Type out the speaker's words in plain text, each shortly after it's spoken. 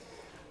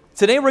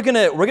Today we're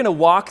gonna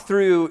walk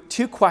through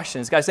two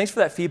questions. Guys, thanks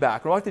for that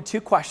feedback. We're walk through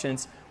two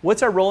questions.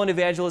 What's our role in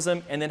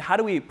evangelism? And then how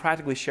do we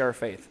practically share our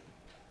faith?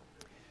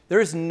 There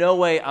is no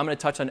way I'm going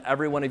to touch on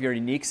every one of your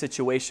unique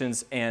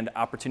situations and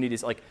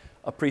opportunities, like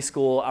a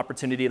preschool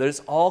opportunity.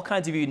 There's all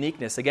kinds of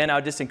uniqueness. Again, I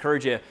would just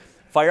encourage you,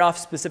 fire off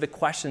specific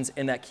questions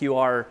in that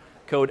QR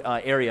code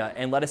area,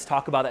 and let us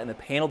talk about that in the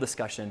panel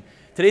discussion.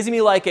 Today's going to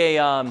be like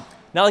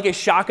not like a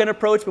shotgun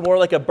approach, but more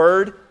like a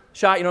bird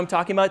shot. You know what I'm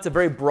talking about? It's a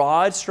very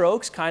broad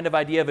strokes kind of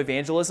idea of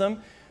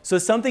evangelism. So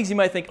some things you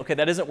might think, okay,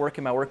 that doesn't work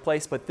in my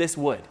workplace, but this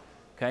would.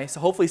 Okay, so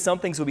hopefully some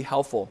things will be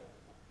helpful.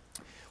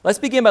 Let's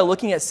begin by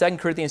looking at 2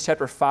 Corinthians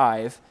chapter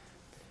 5.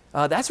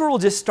 That's where we'll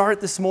just start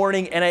this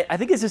morning, and I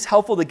think it's just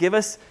helpful to give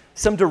us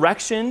some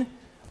direction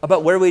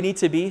about where we need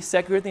to be,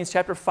 2 Corinthians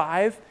chapter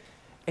 5,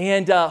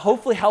 and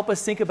hopefully help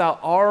us think about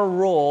our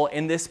role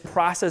in this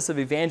process of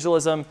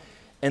evangelism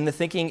and the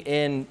thinking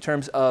in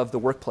terms of the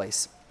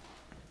workplace.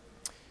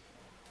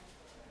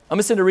 I'm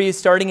just going to read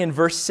starting in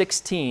verse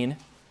 16.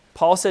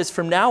 Paul says,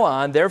 "From now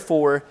on,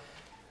 therefore,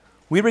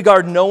 we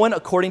regard no one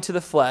according to the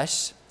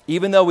flesh.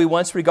 Even though we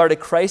once regarded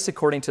Christ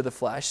according to the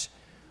flesh,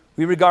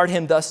 we regard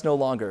him thus no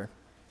longer.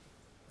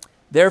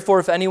 Therefore,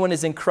 if anyone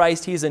is in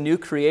Christ, he is a new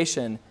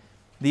creation.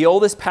 The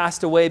old has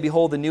passed away,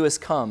 behold, the new has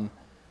come.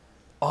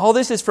 All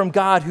this is from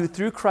God, who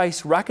through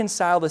Christ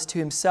reconciled us to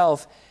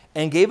himself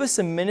and gave us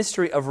a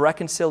ministry of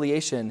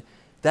reconciliation.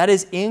 That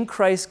is, in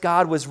Christ,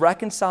 God was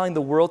reconciling the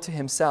world to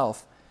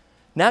himself,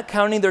 not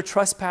counting their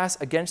trespass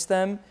against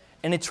them,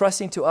 and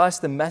entrusting to us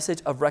the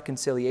message of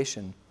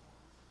reconciliation.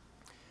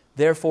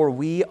 Therefore,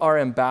 we are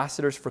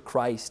ambassadors for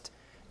Christ,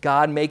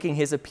 God making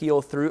his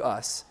appeal through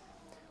us.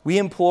 We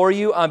implore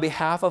you on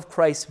behalf of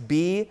Christ,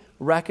 be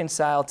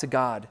reconciled to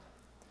God.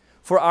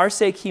 For our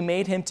sake, he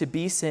made him to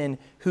be sin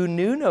who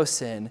knew no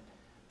sin,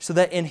 so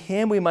that in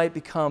him we might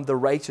become the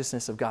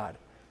righteousness of God."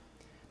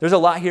 There's a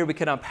lot here we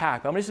can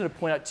unpack, but I'm just going to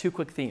point out two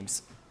quick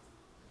themes.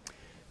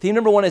 Theme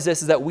number one is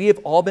this, is that we have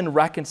all been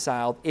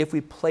reconciled if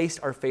we placed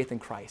our faith in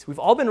Christ. We've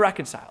all been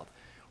reconciled.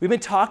 We've been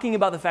talking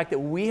about the fact that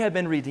we have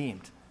been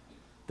redeemed.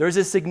 There's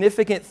a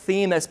significant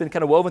theme that's been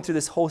kind of woven through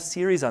this whole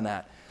series on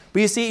that.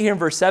 But you see it here in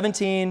verse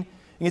 17,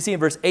 you can see in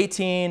verse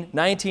 18,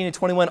 19, and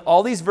 21,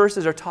 all these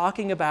verses are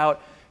talking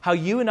about how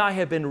you and I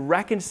have been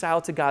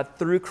reconciled to God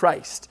through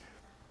Christ.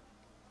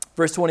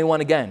 Verse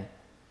 21 again,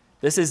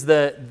 this is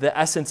the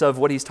essence of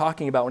what he's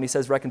talking about when he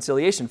says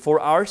reconciliation. For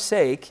our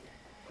sake,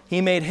 he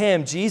made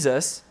him,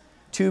 Jesus,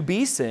 to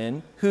be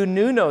sin, who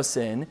knew no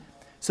sin,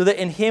 so that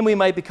in him we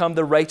might become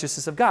the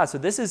righteousness of God. So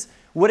this is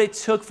what it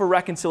took for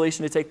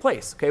reconciliation to take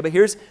place. Okay, but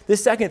here's the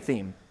second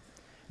theme.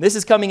 This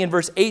is coming in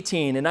verse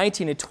 18 and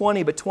 19 and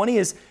 20, but 20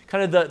 is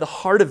kind of the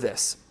heart of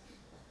this.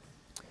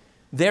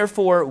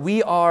 Therefore,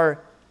 we are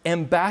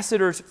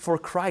ambassadors for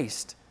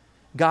Christ,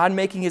 God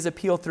making his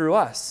appeal through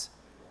us.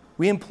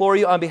 We implore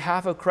you on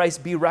behalf of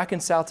Christ, be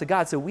reconciled to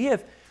God. So we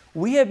have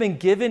been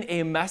given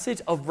a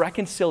message of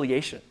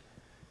reconciliation.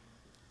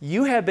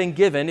 You have been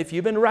given, if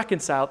you've been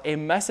reconciled, a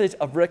message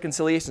of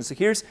reconciliation. So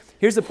here's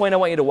the point I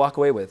want you to walk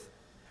away with.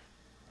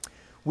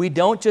 We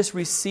don't just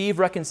receive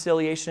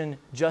reconciliation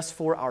just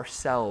for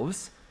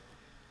ourselves,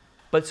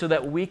 but so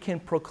that we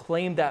can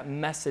proclaim that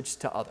message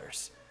to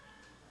others.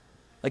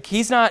 Like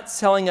he's not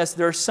telling us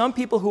there are some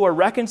people who are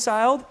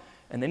reconciled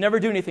and they never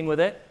do anything with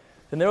it.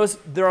 Then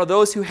there are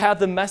those who have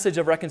the message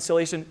of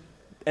reconciliation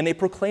and they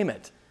proclaim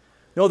it.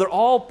 No, they're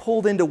all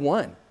pulled into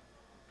one.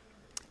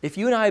 If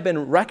you and I have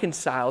been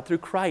reconciled through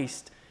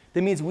Christ,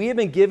 that means we have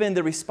been given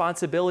the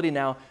responsibility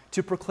now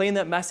to proclaim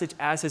that message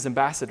as his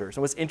ambassadors.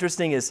 And what's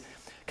interesting is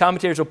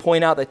commentators will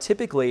point out that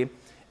typically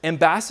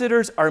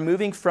ambassadors are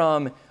moving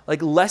from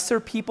like lesser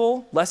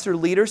people, lesser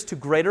leaders to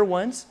greater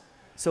ones.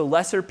 So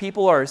lesser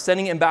people are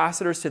sending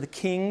ambassadors to the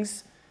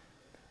kings.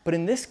 But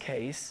in this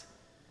case,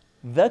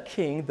 the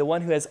king, the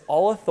one who has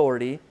all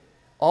authority,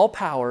 all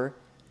power,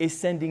 is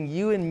sending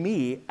you and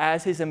me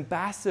as his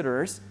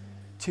ambassadors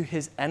to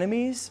his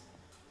enemies,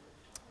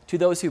 to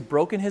those who've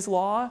broken his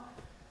law,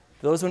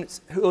 those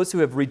who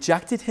have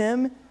rejected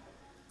him,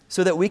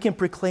 so that we can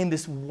proclaim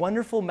this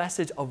wonderful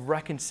message of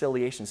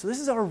reconciliation. So this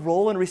is our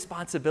role and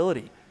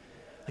responsibility.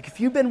 Like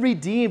if you've been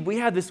redeemed, we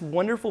have this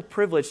wonderful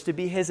privilege to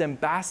be his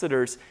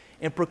ambassadors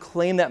and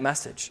proclaim that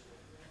message.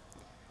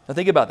 Now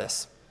think about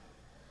this.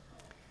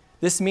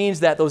 This means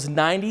that those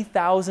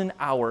 90,000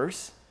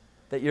 hours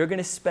that you're going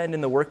to spend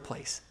in the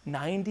workplace,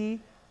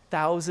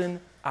 90,000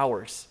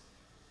 hours,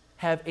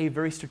 have a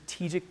very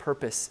strategic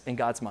purpose in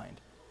God's mind.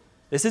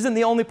 This isn't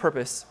the only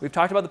purpose. We've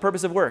talked about the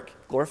purpose of work,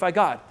 glorify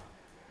God.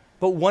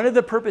 But one of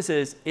the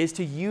purposes is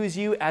to use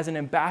you as an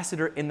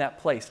ambassador in that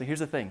place. Now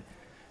here's the thing.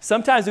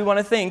 Sometimes we want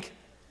to think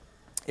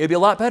it would be a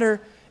lot better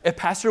if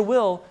Pastor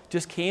Will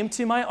just came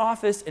to my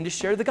office and just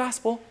shared the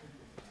gospel.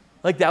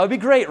 Like that would be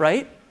great,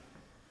 right?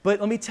 But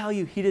let me tell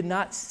you, he did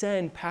not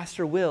send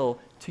Pastor Will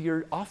to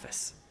your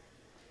office.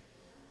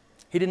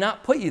 He did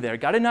not put you there.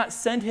 God did not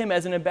send him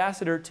as an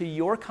ambassador to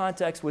your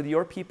context with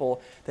your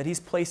people that he's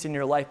placed in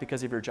your life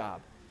because of your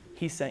job.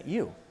 He sent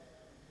you.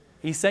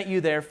 He sent you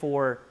there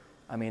for,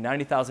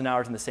 90,000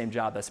 hours in the same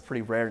job. That's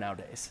pretty rare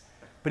nowadays.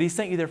 but he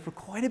sent you there for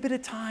quite a bit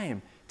of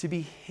time to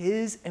be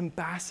his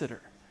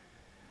ambassador.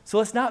 So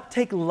let's not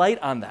take light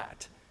on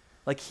that.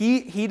 Like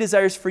he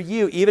desires for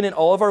you, even in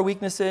all of our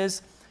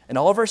weaknesses and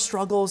all of our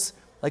struggles,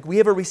 like we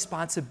have a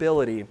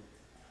responsibility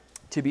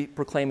to be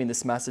proclaiming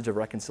this message of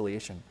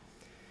reconciliation.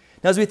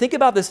 Now, as we think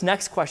about this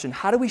next question,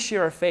 how do we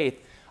share our faith?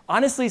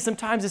 Honestly,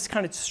 sometimes it's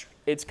kind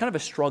of a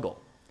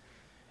struggle.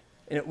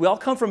 And we all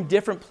come from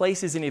different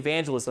places in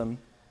evangelism.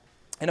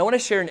 And I want to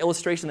share an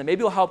illustration that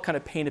maybe will help kind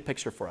of paint a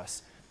picture for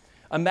us.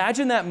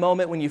 Imagine that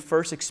moment when you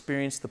first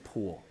experienced the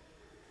pool,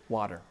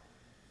 water.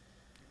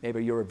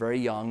 Maybe you were very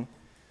young.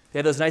 They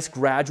have those nice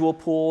gradual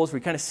pools where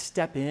you kind of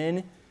step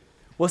in.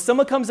 Well,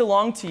 someone comes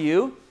along to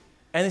you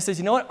and they says,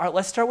 you know what, all right,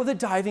 let's start with a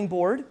diving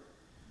board.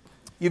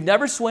 You've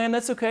never swam,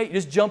 that's okay. You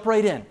just jump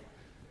right in.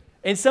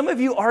 And some of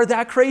you are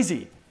that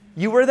crazy.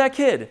 You were that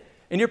kid.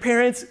 And your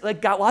parents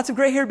got lots of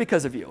gray hair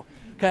because of you.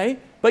 Okay?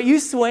 But you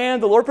swam.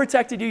 The Lord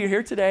protected you. You're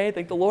here today.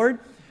 Thank the Lord.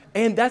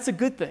 And that's a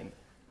good thing.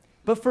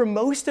 But for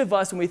most of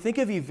us, when we think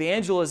of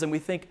evangelism, we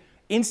think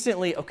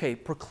instantly, okay,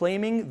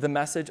 proclaiming the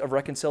message of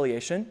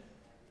reconciliation.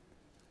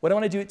 What I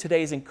want to do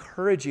today is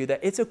encourage you that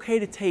it's okay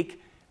to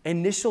take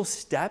initial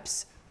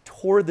steps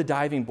toward the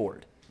diving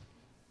board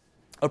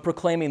of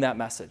proclaiming that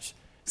message.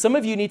 Some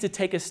of you need to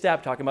take a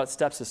step, talking about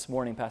steps this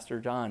morning, Pastor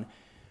John.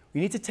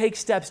 You need to take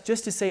steps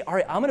just to say, all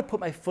right, I'm going to put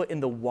my foot in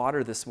the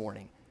water this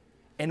morning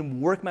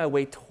and work my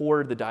way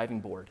toward the diving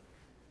board.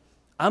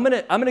 I'm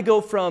going to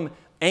go from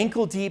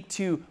ankle deep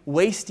to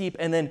waist deep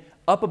and then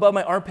up above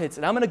my armpits.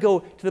 And I'm going to go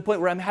to the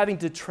point where I'm having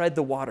to tread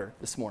the water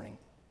this morning.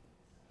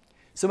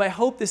 So my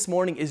hope this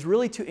morning is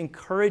really to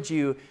encourage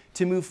you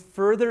to move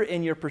further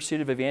in your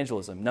pursuit of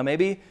evangelism. Now,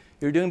 maybe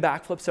you're doing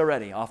backflips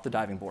already off the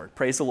diving board.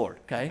 Praise the Lord,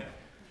 okay?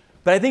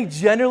 But I think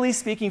generally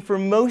speaking, for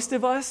most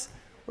of us,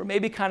 we're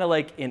maybe kind of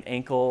like in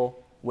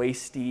ankle,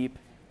 waist deep.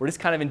 We're just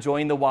kind of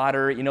enjoying the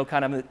water,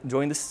 kind of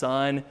enjoying the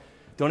sun.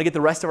 Don't want to get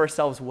the rest of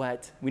ourselves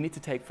wet. We need to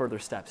take further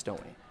steps, don't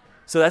we?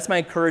 So that's my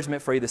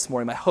encouragement for you this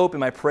morning. My hope and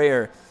my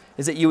prayer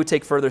is that you would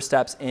take further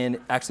steps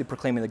in actually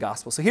proclaiming the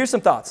gospel. So here's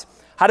some thoughts.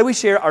 How do we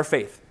share our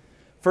faith?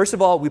 First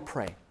of all, we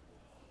pray.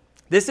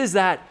 This is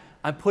that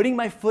I'm putting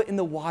my foot in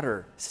the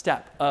water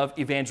step of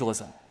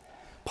evangelism.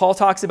 Paul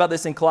talks about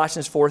this in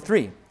Colossians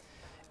 4:3.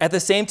 At the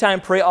same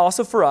time, pray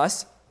also for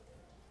us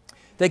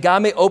that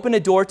God may open a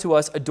door to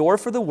us, a door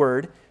for the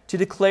word, to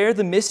declare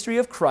the mystery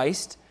of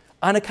Christ,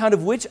 on account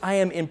of which I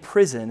am in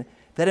prison,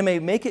 that I may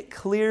make it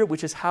clear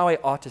which is how I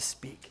ought to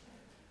speak.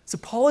 So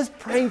Paul is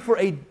praying for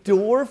a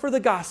door for the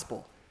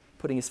gospel,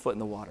 putting his foot in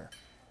the water.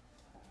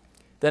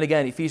 Then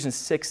again, Ephesians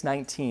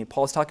 6:19,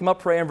 Paul is talking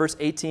about prayer in verse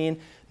 18.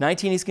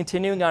 19, he's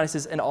continuing on. He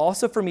says, and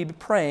also for me, be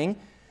praying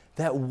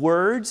that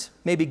words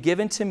may be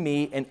given to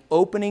me and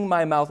opening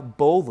my mouth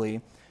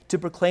boldly to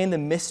proclaim the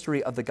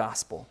mystery of the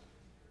gospel.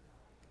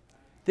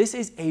 This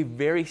is a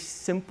very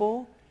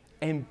simple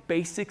and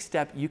basic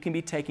step you can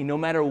be taking no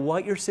matter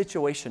what your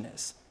situation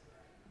is.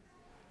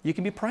 You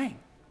can be praying.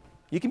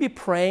 You can be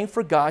praying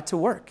for God to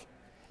work.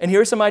 And here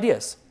are some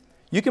ideas.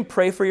 You can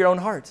pray for your own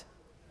heart.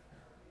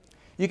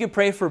 You can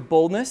pray for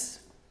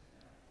boldness.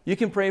 You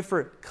can pray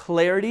for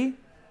clarity.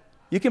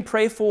 You can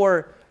pray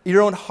for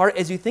your own heart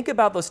as you think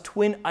about those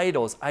twin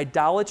idols,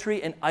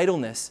 idolatry and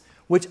idleness,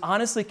 which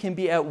honestly can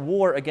be at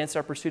war against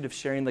our pursuit of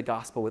sharing the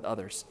gospel with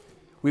others.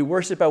 We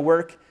worship at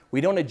work. We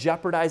don't want to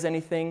jeopardize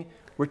anything.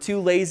 We're too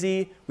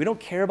lazy. We don't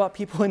care about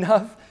people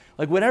enough.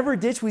 Like whatever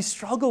ditch we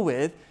struggle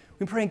with,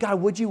 we're praying,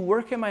 God, would you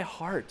work in my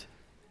heart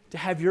to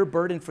have your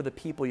burden for the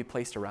people you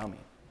placed around me?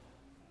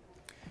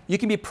 You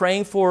can be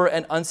praying for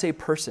an unsaved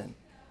person,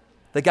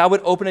 that God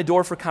would open a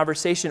door for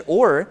conversation.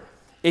 Or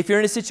if you're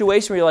in a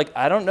situation where you're like,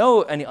 I don't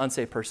know any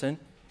unsaved person,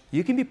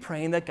 you can be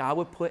praying that God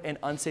would put an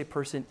unsaved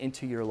person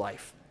into your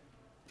life.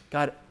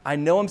 God, I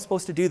know I'm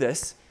supposed to do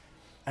this.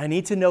 I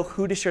need to know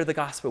who to share the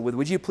gospel with.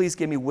 Would you please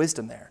give me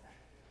wisdom there?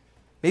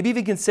 Maybe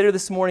even consider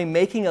this morning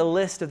making a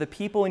list of the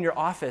people in your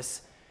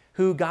office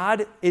who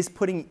God is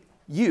putting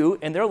you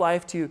in their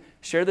life to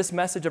share this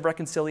message of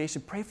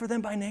reconciliation. Pray for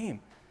them by name.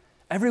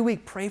 Every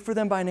week, pray for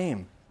them by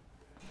name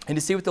and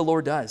to see what the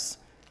Lord does.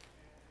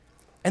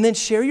 And then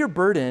share your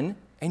burden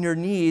and your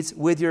needs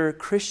with your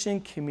Christian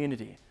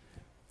community.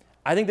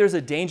 I think there's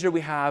a danger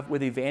we have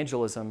with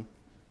evangelism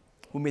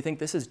when we think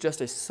this is just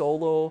a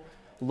solo,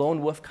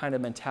 lone wolf kind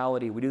of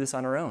mentality. We do this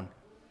on our own.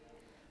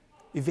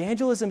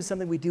 Evangelism is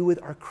something we do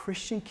with our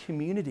Christian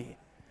community.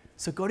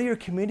 So go to your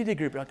community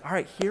group. You're like, all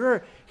right,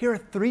 here are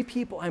 3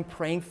 people I'm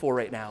praying for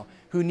right now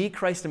who need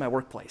Christ in my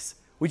workplace.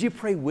 Would you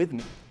pray with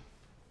me?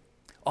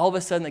 All of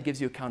a sudden, that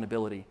gives you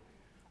accountability.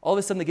 All of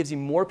a sudden, that gives you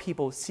more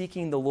people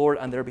seeking the Lord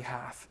on their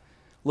behalf,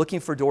 looking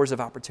for doors of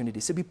opportunity.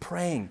 So be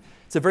praying.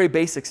 It's a very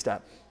basic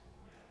step.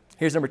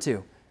 Here's number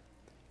 2.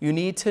 You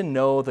need to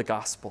know the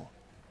gospel.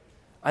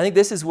 I think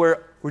this is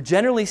where,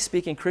 generally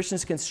speaking,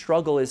 Christians can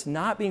struggle, is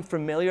not being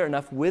familiar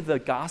enough with the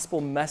gospel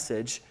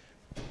message.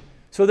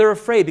 So they're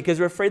afraid because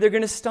they're afraid they're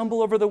going to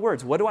stumble over the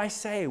words. What do I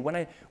say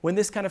when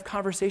this kind of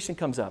conversation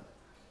comes up?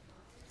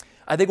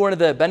 I think one of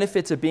the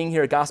benefits of being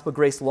here at Gospel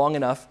Grace long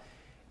enough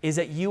is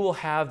that you will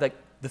have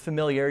the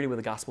familiarity with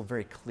the gospel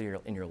very clear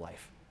in your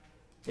life.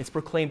 It's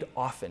proclaimed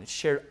often. It's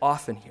shared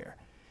often here.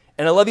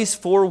 And I love these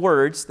 4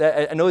 words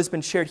that I know has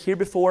been shared here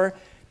before.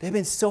 They've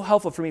been so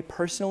helpful for me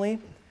personally.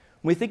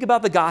 When we think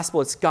about the gospel,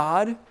 it's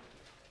God,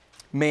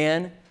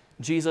 man,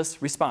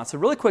 Jesus, response. So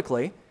really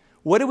quickly,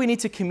 what do we need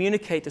to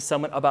communicate to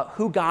someone about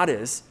who God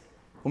is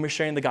when we're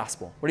sharing the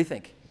gospel? What do you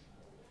think?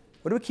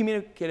 What do we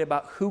communicate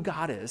about who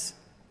God is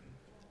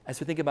as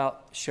we think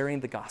about sharing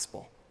the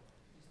gospel?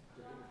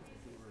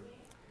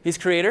 He's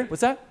creator.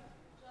 What's that?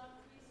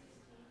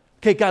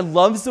 Okay, God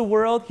loves the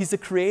world. He's the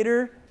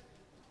creator.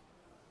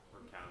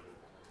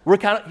 We're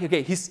accountable.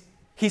 Okay,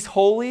 he's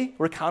holy.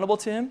 We're accountable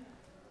to him.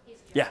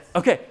 Yeah,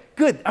 okay,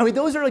 good. I mean,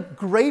 those are like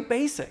great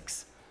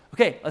basics.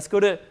 Okay, let's go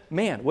to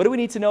man. What do we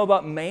need to know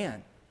about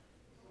man?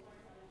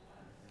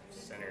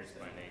 Sinners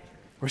by nature.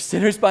 We're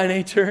sinners by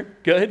nature.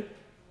 Good.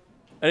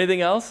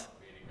 Anything else?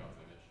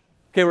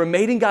 Okay, we're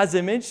made in God's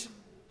image.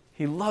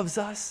 He loves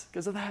us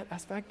because of that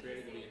aspect.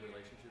 Created to be in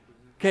relationship with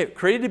him. Okay,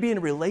 created to be in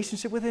a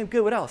relationship with him.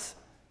 Good. What else?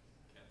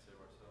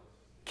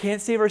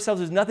 Can't save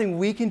ourselves. There's nothing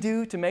we can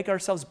do to make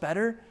ourselves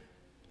better.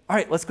 All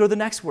right, let's go to the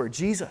next word,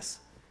 Jesus.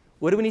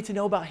 What do we need to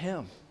know about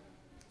him?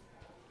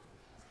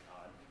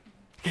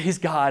 Okay, he's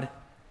God.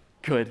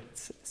 Good.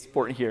 It's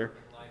important here.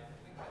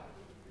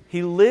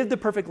 He lived the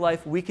perfect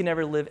life we can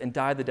never live and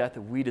died the death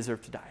that we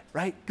deserve to die.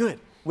 Right? Good.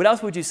 What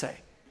else would you say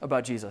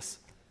about Jesus?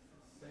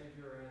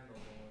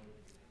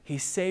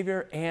 He's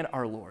Savior and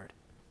our Lord.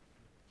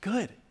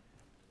 Good.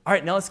 All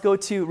right, now let's go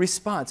to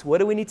response. What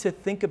do we need to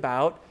think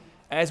about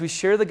as we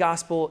share the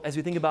gospel, as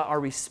we think about our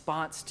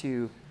response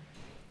to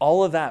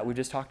all of that we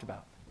just talked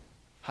about?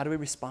 How do we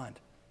respond?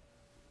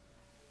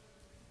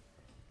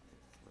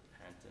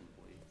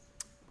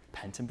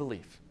 Repent and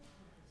believe.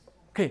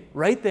 Okay,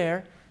 right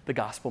there, the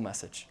gospel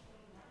message.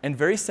 In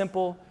very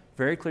simple,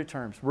 very clear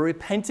terms. We're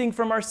repenting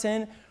from our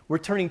sin. We're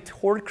turning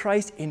toward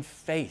Christ in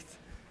faith.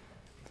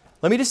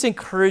 Let me just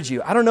encourage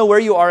you. I don't know where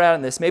you are at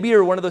in this. Maybe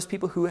you're one of those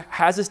people who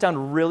has this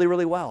down really,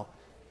 really well.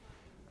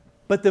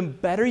 But the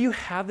better you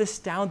have this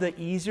down, the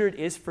easier it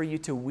is for you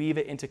to weave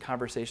it into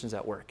conversations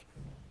at work.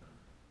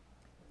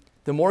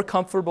 The more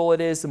comfortable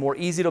it is, the more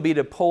easy it'll be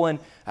to pull in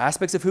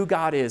aspects of who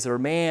God is or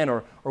man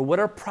or what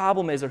our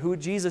problem is or who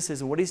Jesus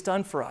is and what he's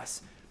done for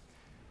us.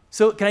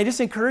 So can I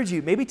just encourage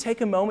you, maybe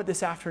take a moment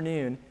this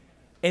afternoon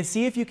and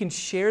see if you can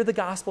share the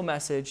gospel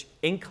message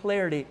in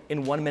clarity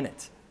in 1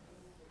 minute.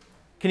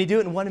 Can you do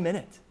it in 1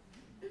 minute?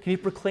 Can you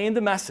proclaim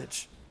the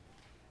message?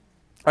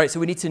 All right, so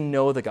we need to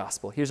know the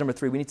gospel. Here's number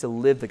 3. We need to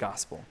live the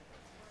gospel.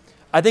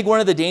 I think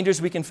one of the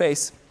dangers we can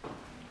face,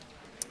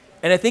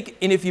 and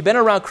if you've been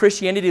around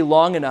Christianity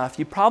long enough,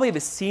 you probably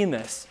have seen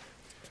this,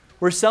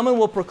 where someone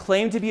will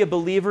proclaim to be a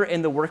believer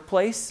in the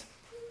workplace,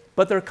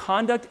 but their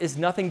conduct is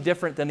nothing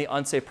different than the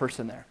unsaved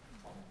person there.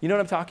 You know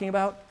what I'm talking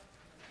about?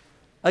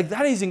 Like,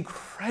 that is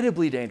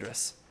incredibly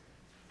dangerous,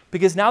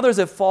 because now there's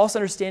a false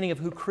understanding of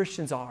who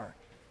Christians are.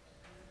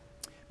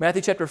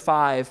 Matthew chapter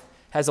 5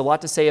 has a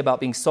lot to say about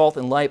being salt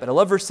and light, but I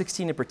love verse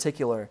 16 in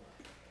particular.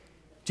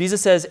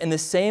 Jesus says, "In the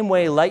same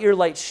way, let your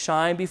light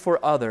shine before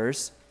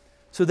others,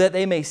 so that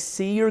they may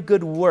see your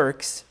good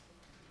works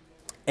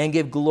and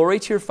give glory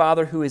to your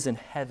Father who is in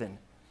heaven."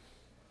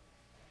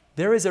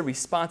 There is a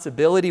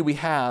responsibility we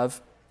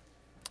have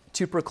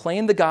to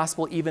proclaim the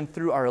gospel even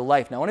through our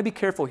life. Now, I want to be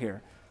careful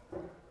here.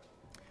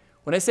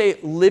 When I say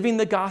living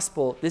the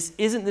gospel, this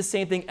isn't the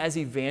same thing as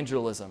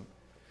evangelism.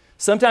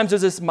 Sometimes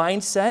there's this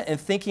mindset and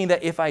thinking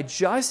that if I'm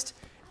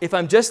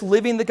just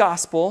living the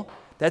gospel,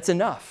 that's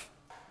enough.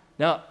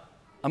 Now,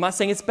 I'm not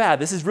saying it's bad.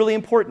 This is really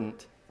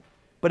important.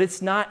 But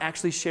it's not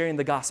actually sharing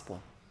the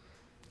gospel.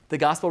 The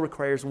gospel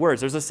requires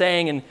words. There's a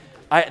saying, and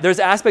there's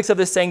aspects of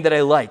this saying that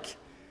I like,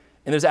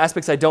 and there's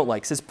aspects I don't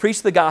like. It says,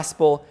 preach the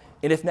gospel,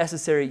 and if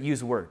necessary,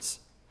 use words.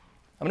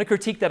 I'm going to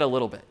critique that a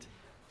little bit.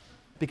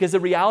 Because the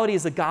reality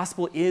is the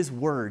gospel is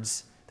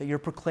words that you're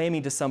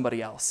proclaiming to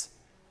somebody else.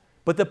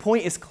 But the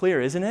point is clear,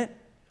 isn't it?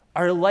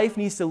 Our life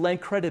needs to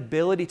lend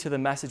credibility to the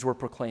message we're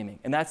proclaiming.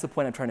 And that's the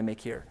point I'm trying to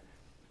make here.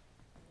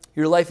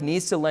 Your life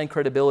needs to lend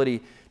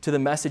credibility to the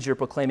message you're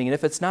proclaiming. And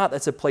if it's not,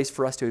 that's a place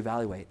for us to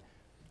evaluate.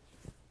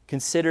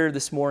 Consider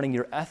this morning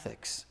your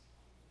ethics.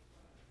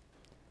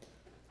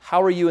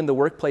 How are you in the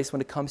workplace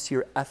when it comes to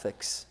your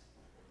ethics?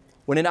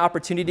 When an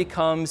opportunity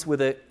comes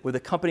with a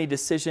company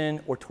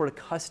decision or toward a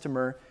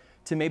customer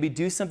to maybe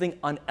do something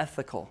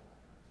unethical,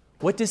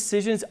 what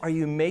decisions are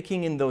you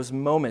making in those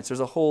moments? There's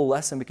a whole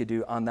lesson we could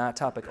do on that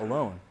topic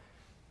alone.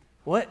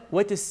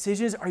 What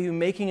decisions are you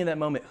making in that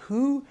moment?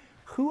 Who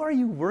are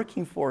you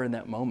working for in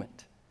that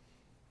moment?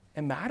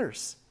 It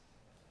matters.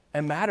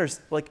 It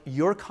matters. Like,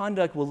 your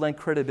conduct will lend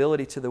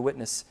credibility to the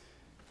witness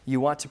you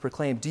want to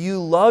proclaim. Do you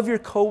love your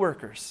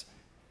coworkers?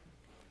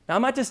 Now,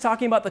 I'm not just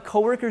talking about the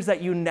coworkers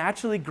that you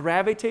naturally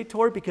gravitate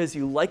toward because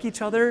you like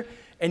each other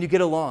and you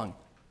get along.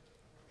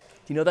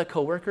 Do you know that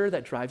coworker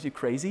that drives you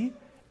crazy?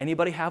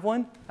 Anybody have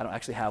one? I don't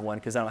actually have one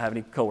because I don't have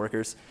any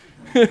coworkers.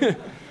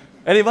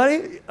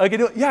 Anybody?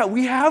 Yeah,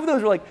 we have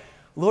those. We're like,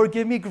 Lord,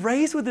 give me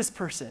grace with this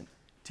person.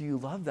 Do you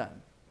love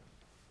them?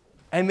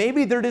 And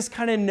maybe they're just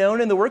kind of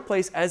known in the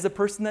workplace as the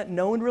person that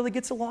no one really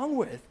gets along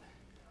with.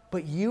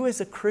 But you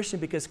as a Christian,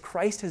 because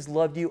Christ has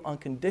loved you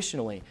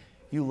unconditionally,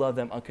 you love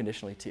them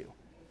unconditionally too.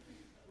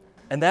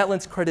 And that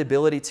lends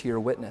credibility to your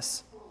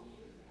witness.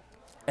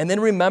 And then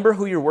remember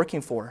who you're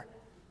working for.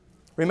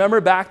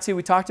 Remember back to,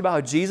 we talked about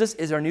how Jesus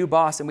is our new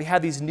boss, and we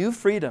have these new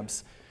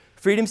freedoms.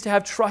 Freedoms to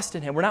have trust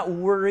in him. We're not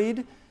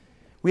worried.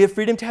 We have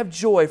freedom to have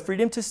joy,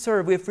 freedom to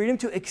serve. We have freedom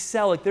to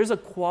excel. Like there's a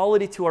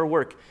quality to our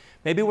work.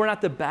 Maybe we're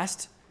not the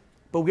best,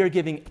 but we are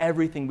giving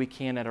everything we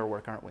can at our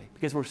work, aren't we?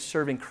 Because we're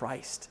serving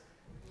Christ.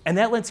 And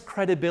that lends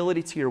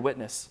credibility to your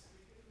witness.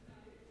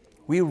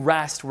 We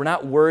rest. We're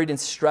not worried and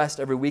stressed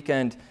every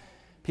weekend.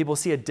 People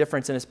see a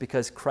difference in us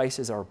because Christ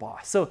is our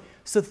boss.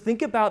 So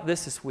think about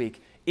this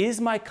week.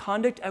 Is my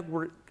conduct at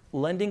work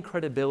lending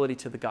credibility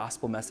to the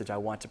gospel message I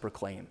want to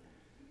proclaim?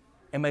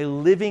 Am I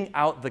living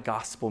out the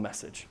gospel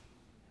message?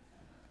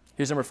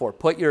 Here's number 4.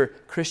 Put your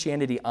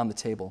Christianity on the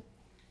table.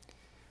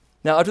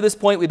 Now, up to this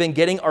point, we've been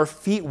getting our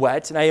feet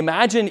wet. And I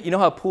imagine, you know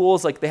how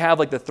pools, like they have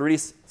like the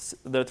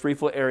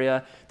 3-foot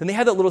area. Then they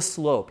have that little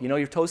slope. You know,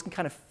 your toes can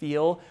kind of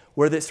feel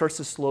where it starts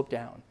to slope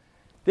down.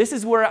 This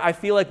is where I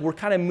feel like we're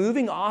kind of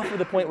moving off of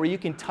the point where you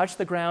can touch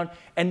the ground.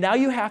 And now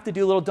you have to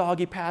do a little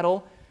doggy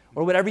paddle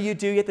or whatever you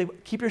do. You have to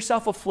keep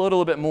yourself afloat a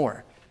little bit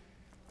more.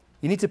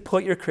 You need to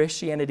put your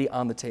Christianity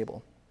on the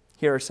table.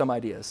 Here are some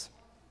ideas.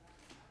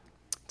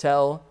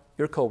 Tell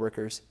your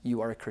coworkers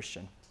you are a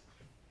Christian.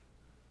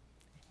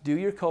 Do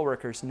your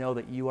coworkers know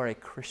that you are a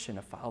Christian,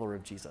 a follower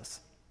of Jesus?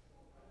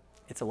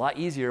 It's a lot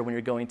easier when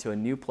you're going to a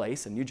new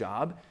place, a new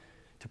job,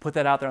 to put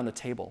that out there on the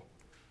table.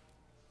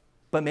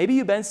 But maybe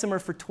you've been somewhere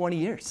for 20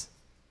 years.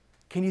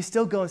 Can you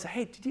still go and say,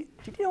 hey, did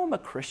you know I'm a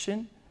Christian?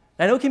 And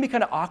I know it can be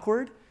kind of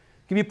awkward.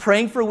 You can be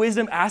praying for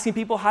wisdom, asking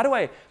people, how do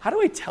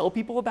I tell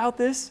people about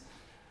this?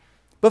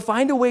 But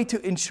find a way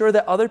to ensure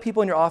that other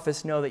people in your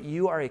office know that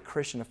you are a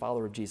Christian, a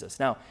follower of Jesus.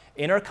 Now,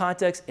 in our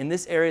context, in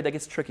this area, that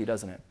gets tricky,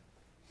 doesn't it?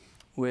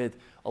 With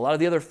a lot of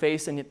the other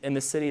faiths in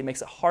the city, it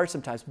makes it hard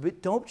sometimes.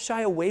 But don't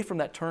shy away from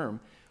that term.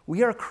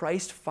 We are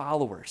Christ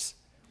followers.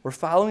 We're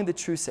following the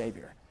true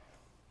Savior.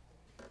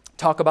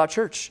 Talk about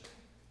church.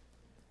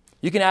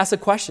 You can ask a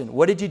question,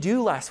 what did you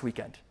do last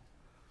weekend?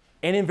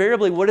 And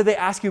invariably, what do they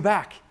ask you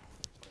back?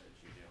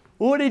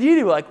 What did you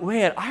do? Like,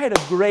 man, I had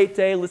a great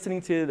day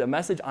listening to the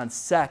message on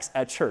sex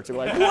at church. They're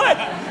like, what?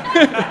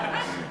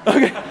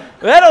 Okay,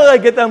 that'll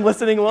get them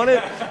listening, won't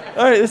it?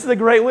 All right, this is a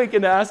great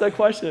weekend to ask that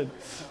question.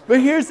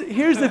 But here's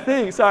the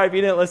thing. Sorry, if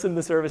you didn't listen to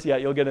the service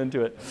yet, you'll get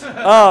into it.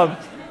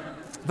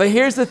 But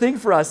here's the thing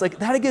for us. Like,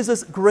 that gives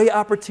us great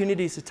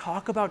opportunities to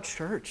talk about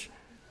church.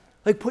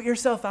 Like, put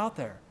yourself out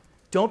there.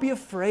 Don't be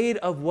afraid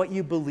of what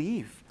you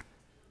believe.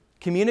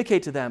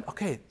 Communicate to them,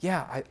 okay,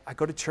 yeah, I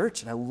go to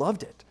church and I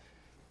loved it.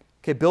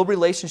 Okay, build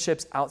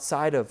relationships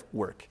outside of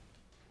work.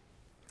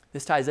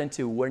 This ties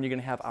into when you're going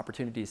to have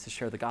opportunities to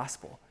share the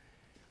gospel.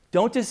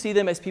 Don't just see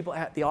them as people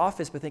at the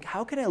office, but think,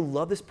 how can I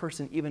love this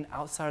person even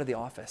outside of the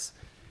office?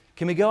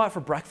 Can we go out for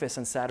breakfast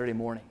on Saturday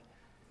morning?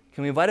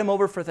 Can we invite them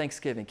over for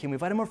Thanksgiving? Can we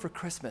invite them over for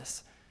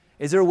Christmas?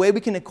 Is there a way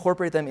we can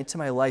incorporate them into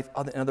my life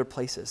in other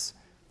places?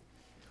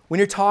 When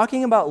you're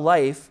talking about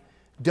life,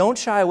 don't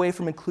shy away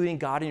from including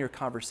God in your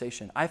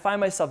conversation. I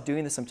find myself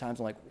doing this sometimes.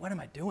 I'm like, what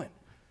am I doing?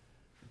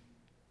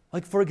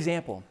 Like, for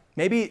example,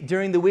 maybe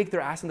during the week they're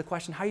asking the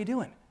question, how are you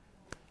doing?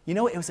 You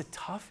know, it was a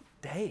tough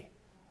day.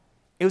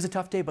 It was a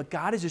tough day, but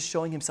God is just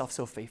showing himself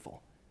so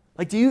faithful.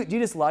 Like, do you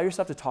just allow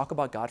yourself to talk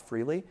about God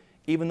freely,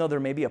 even though there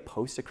may be a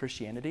post to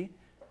Christianity?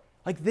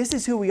 Like, this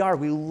is who we are.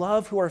 We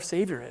love who our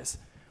Savior is.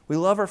 We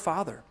love our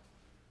Father.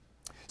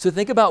 So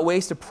think about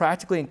ways to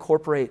practically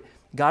incorporate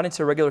God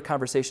into a regular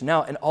conversation.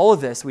 Now, in all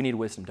of this, we need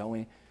wisdom, don't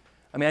we?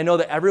 I mean, I know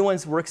that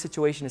everyone's work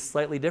situation is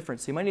slightly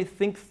different, so you might need to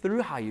think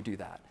through how you do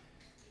that.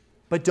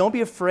 But don't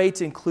be afraid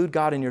to include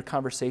God in your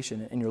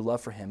conversation and your love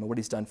for him and what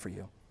he's done for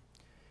you.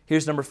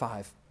 Here's number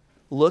 5.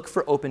 Look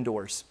for open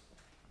doors.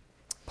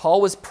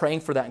 Paul was praying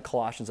for that in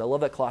Colossians. I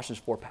love that Colossians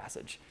 4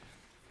 passage.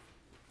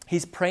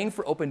 He's praying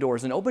for open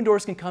doors, and open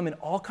doors can come in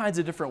all kinds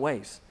of different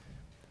ways.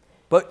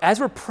 But as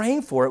we're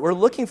praying for it, we're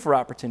looking for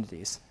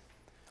opportunities.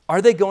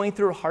 Are they going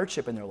through a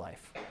hardship in their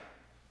life?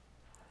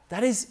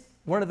 That is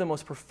one of the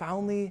most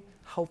profoundly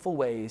helpful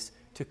ways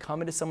to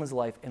come into someone's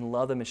life and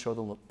love them and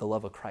show the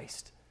love of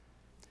Christ.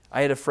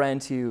 I had a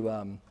friend who,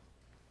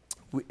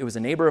 it was a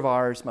neighbor of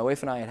ours. My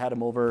wife and I had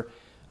him over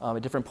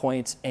at different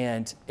points,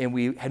 and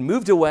we had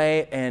moved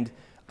away, and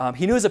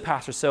he knew as a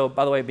pastor. So,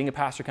 by the way, being a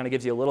pastor kind of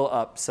gives you a little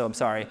up, so I'm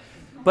sorry.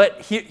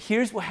 But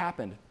here's what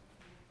happened.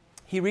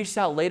 He reached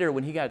out later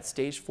when he got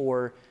stage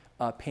 4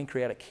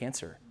 pancreatic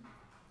cancer.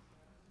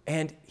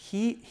 And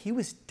he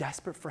was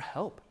desperate for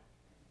help.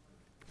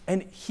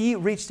 And he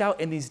reached out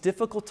in these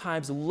difficult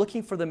times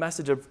looking for the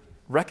message of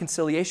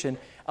reconciliation.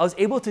 I was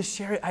able to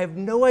share it. I have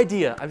no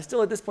idea. I'm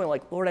still at this point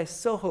like, Lord, I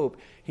so hope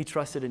he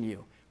trusted in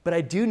you. But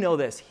I do know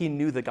this. He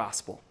knew the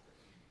gospel.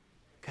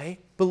 Okay?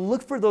 But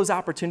look for those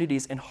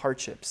opportunities and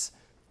hardships.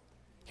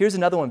 Here's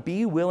another one.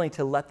 Be willing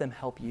to let them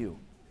help you.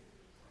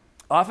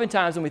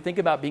 Oftentimes when we think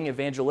about being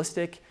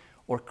evangelistic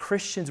or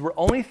Christians, we're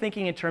only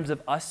thinking in terms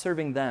of us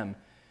serving them.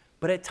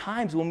 But at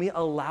times, when we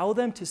allow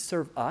them to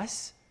serve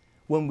us,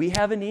 when we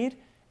have a need,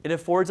 it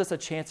affords us a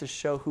chance to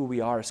show who we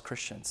are as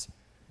Christians.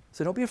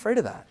 So don't be afraid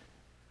of that.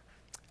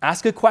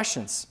 Ask good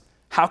questions.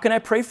 How can I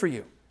pray for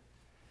you?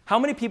 How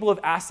many people have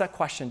asked that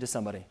question to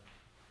somebody?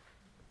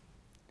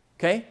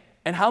 Okay?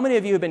 And how many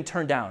of you have been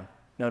turned down?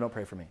 No, don't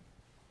pray for me.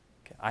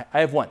 Okay. I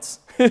have once.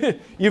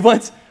 You've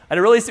once. I had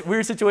a really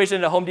weird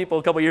situation at Home Depot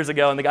a couple years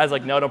ago, and the guy's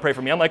like, no, don't pray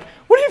for me. I'm like,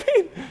 what do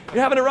you mean?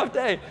 You're having a rough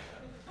day.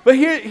 But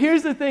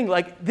here's the thing.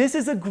 Like, this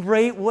is a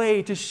great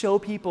way to show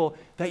people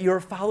that you're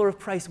a follower of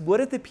Christ. What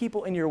if the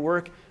people in your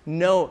work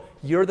know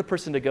you're the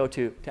person to go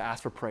to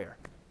ask for prayer?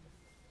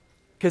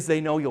 Because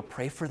they know you'll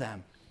pray for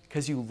them,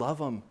 because you love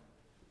them.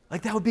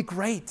 Like, that would be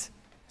great.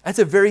 That's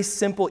a very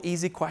simple,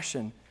 easy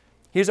question.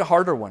 Here's a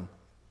harder one.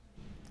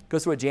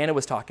 Goes to what Janet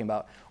was talking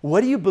about.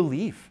 What do you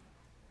believe?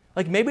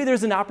 Like, maybe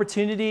there's an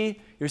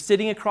opportunity, you're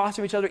sitting across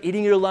from each other,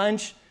 eating your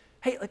lunch.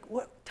 Hey, like,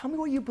 tell me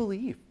what you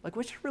believe. Like,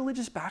 what's your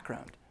religious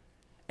background?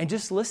 And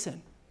just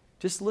listen.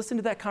 Just listen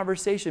to that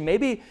conversation.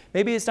 Maybe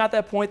it's not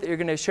that point that you're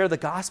going to share the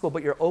gospel,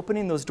 but you're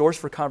opening those doors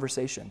for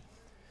conversation.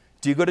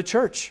 Do you go to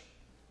church?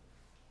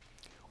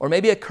 Or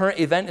maybe a current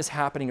event is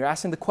happening. You're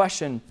asking the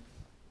question,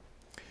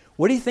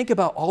 what do you think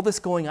about all this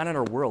going on in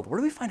our world? Where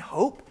do we find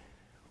hope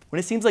when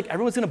it seems like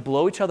everyone's going to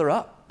blow each other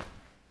up?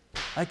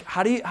 Like,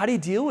 how do you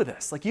deal with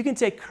this? Like, you can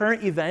take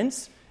current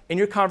events in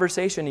your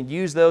conversation and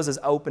use those as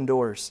open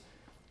doors.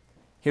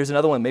 Here's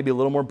another one, maybe a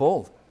little more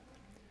bold.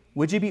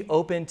 Would you be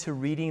open to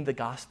reading the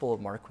Gospel of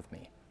Mark with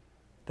me?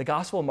 The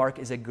Gospel of Mark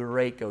is a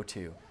great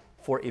go-to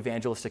for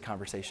evangelistic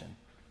conversation.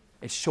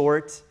 It's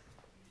short,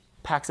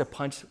 packs a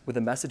punch with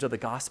the message of the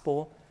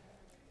gospel.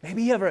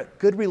 Maybe you have a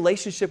good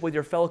relationship with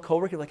your fellow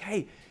coworker. You're like,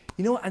 hey,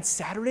 you know what? On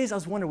Saturdays, I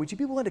was wondering, would you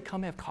be willing to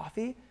come have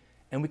coffee?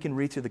 And we can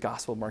read through the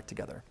Gospel of Mark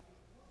together.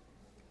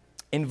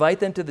 Invite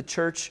them to the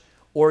church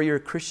or your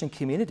Christian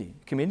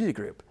community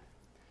group.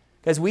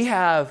 Guys, we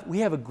have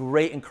a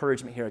great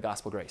encouragement here at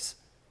Gospel Grace.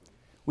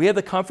 We have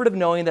the comfort of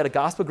knowing that at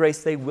Gospel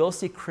Grace, they will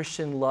see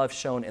Christian love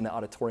shown in the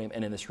auditorium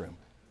and in this room.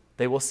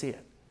 They will see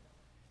it.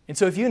 And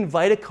so if you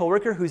invite a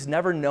coworker who's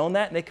never known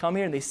that and they come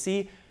here and they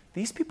see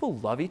these people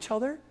love each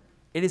other,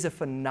 it is a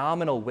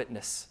phenomenal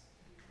witness.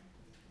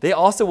 They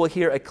also will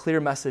hear a clear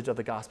message of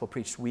the gospel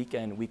preached week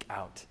in, week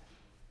out.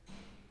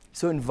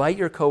 So invite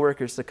your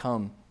coworkers to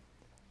come.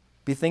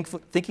 Be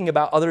thinking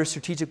about other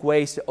strategic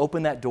ways to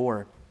open that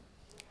door.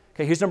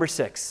 Okay, here's number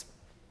 6.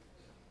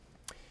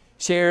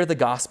 Share the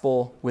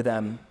gospel with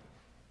them.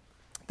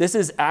 This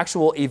is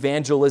actual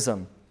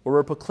evangelism, where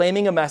we're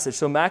proclaiming a message.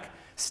 So Mac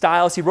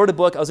Stiles, he wrote a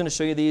book. I was going to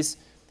show you these.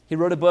 He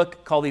wrote a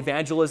book called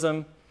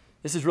Evangelism.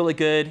 This is really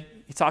good.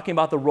 He's talking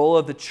about the role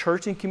of the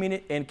church and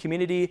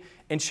community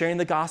in sharing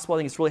the gospel. I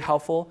think it's really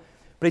helpful.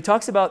 But he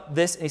talks about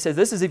this, and he says,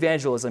 this is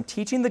evangelism,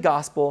 teaching the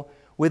gospel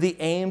with the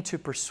aim to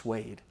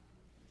persuade.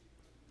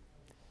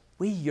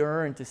 We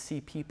yearn to see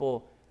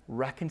people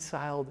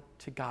reconciled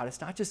to God.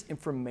 It's not just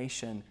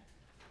information,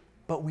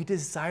 but we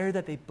desire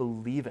that they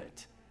believe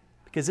it,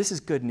 because this is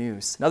good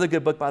news. Another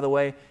good book, by the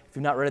way, if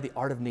you've not read it, The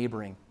Art of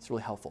Neighboring. It's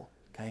really helpful,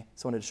 okay?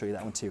 So I wanted to show you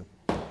that one too.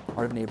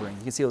 Art of Neighboring.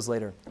 You can see those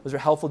later. Those are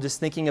helpful just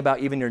thinking about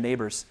even your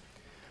neighbors.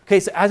 Okay,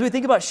 so as we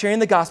think about sharing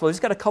the gospel, I've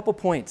just got a couple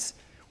points.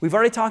 We've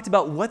already talked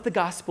about what the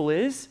gospel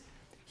is.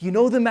 You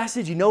know the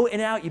message. You know it in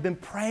and out. You've been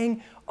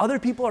praying. Other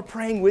people are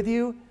praying with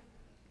you.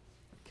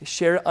 Okay,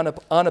 share it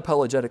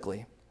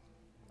unapologetically.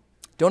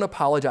 Don't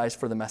apologize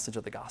for the message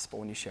of the gospel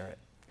when you share it.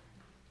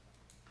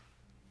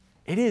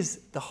 It is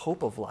the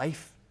hope of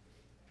life.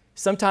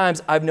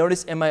 Sometimes I've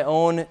noticed in my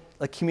own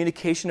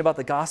communication about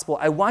the gospel,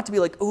 I want to be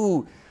like,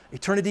 ooh,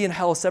 eternity in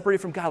hell,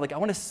 separated from God. Like, I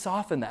want to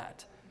soften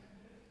that.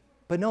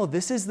 But no,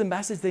 this is the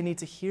message they need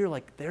to hear.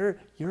 Like,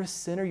 you're a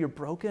sinner, you're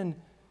broken.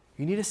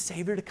 You need a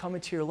Savior to come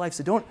into your life.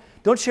 So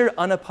don't share it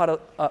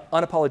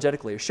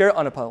unapologetically, or share it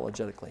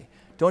unapologetically.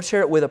 Don't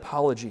share it with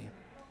apology.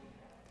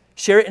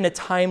 Share it in a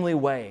timely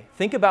way.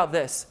 Think about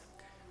this.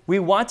 We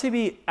want to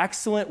be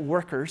excellent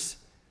workers,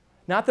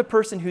 not the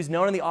person who's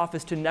known in the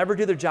office to never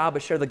do their job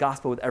but share the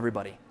gospel with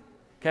everybody.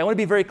 Okay, I want to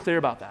be very clear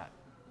about that.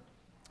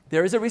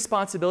 There is a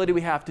responsibility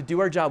we have to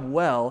do our job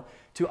well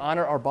to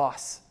honor our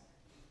boss.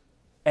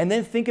 And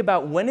then think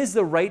about, when is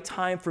the right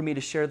time for me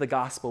to share the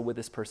gospel with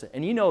this person?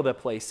 And you know the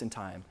place and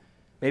time.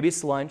 Maybe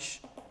it's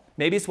lunch.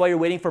 Maybe it's while you're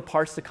waiting for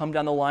parts to come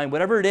down the line.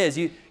 Whatever it is,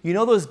 you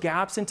know those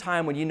gaps in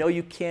time when you know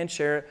you can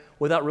share it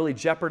without really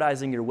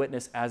jeopardizing your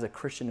witness as a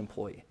Christian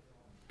employee.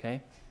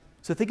 Okay?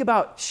 So think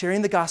about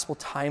sharing the gospel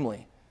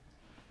timely.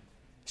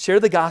 Share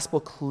the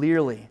gospel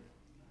clearly.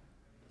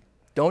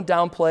 Don't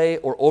downplay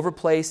or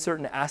overplay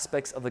certain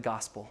aspects of the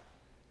gospel.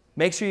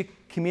 Make sure you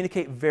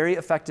communicate very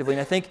effectively.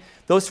 And I think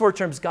those 4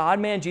 terms, God,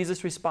 man,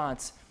 Jesus,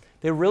 response,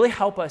 they really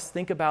help us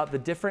think about the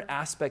different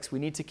aspects we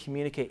need to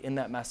communicate in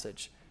that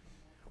message.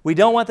 We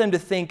don't want them to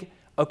think,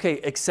 okay,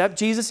 accept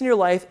Jesus in your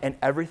life and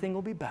everything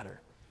will be better.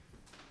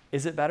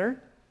 Is it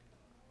better?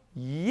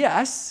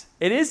 Yes,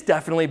 it is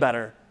definitely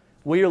better.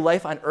 Will your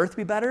life on earth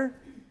be better?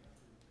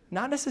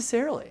 Not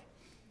necessarily.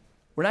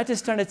 We're not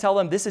just trying to tell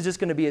them this is just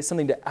going to be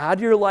something to add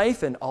to your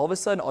life and all of a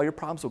sudden all your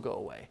problems will go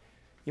away.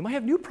 You might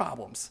have new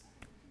problems,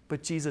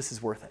 but Jesus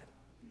is worth it,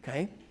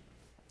 okay?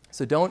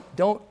 So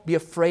don't be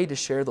afraid to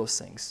share those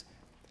things.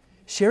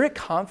 Share it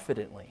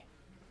confidently.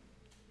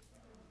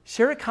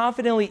 Share it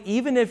confidently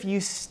even if you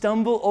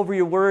stumble over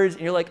your words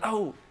and you're like,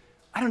 oh,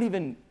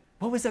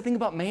 what was that thing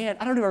about man?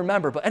 I don't even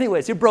remember. But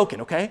anyways, you're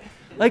broken, okay?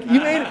 Like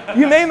you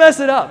may mess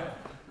it up.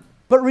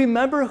 But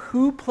remember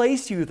who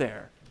placed you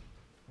there.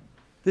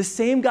 The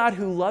same God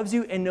who loves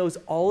you and knows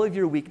all of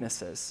your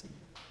weaknesses.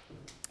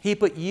 He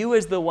put you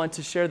as the one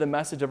to share the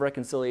message of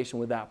reconciliation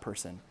with that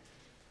person.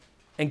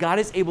 And God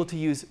is able to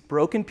use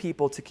broken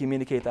people to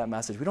communicate that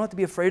message. We don't have to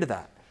be afraid of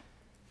that.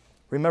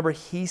 Remember,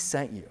 He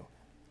sent you.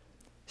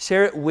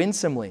 Share it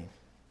winsomely.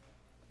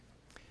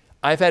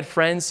 I've had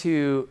friends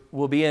who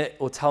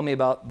will tell me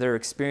about their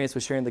experience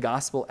with sharing the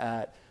gospel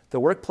at the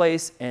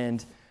workplace,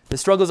 and the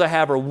struggles I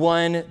have are,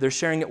 one, they're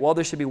sharing it while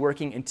they should be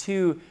working, and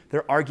two,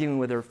 they're arguing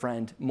with their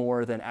friend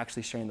more than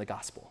actually sharing the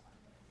gospel.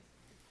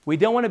 We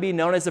don't want to be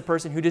known as the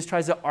person who just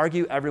tries to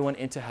argue everyone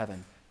into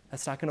heaven.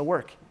 That's not going to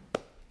work.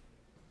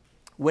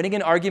 Winning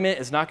an argument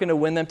is not going to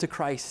win them to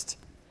Christ.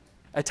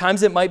 At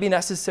times it might be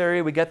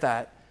necessary, we get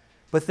that,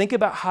 but think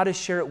about how to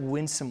share it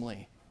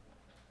winsomely.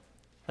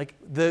 Like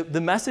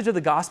the message of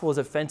the gospel is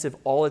offensive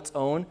all its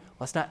own.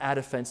 Let's not add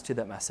offense to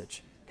that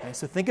message. Okay?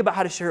 So think about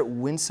how to share it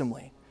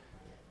winsomely.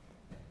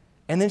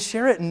 And then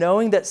share it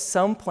knowing that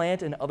some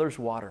plant and others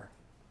water.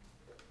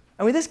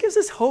 I mean, this gives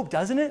us hope,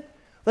 doesn't it?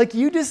 Like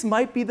you just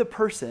might be the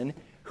person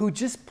who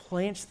just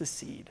plants the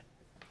seed.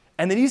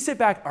 And then you sit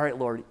back, all right,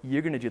 Lord,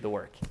 you're going to do the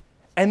work.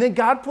 And then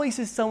God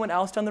places someone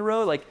else down the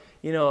road, like,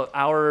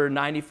 our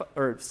 95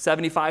 or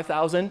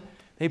 75,000.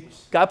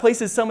 God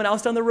places someone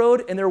else down the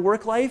road in their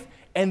work life,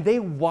 and they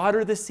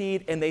water the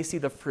seed, and they see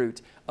the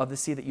fruit of the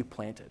seed that you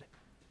planted.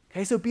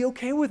 Okay, so be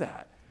okay with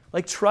that.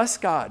 Like,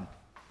 trust God,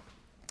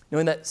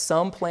 knowing that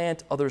some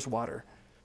plant, others water.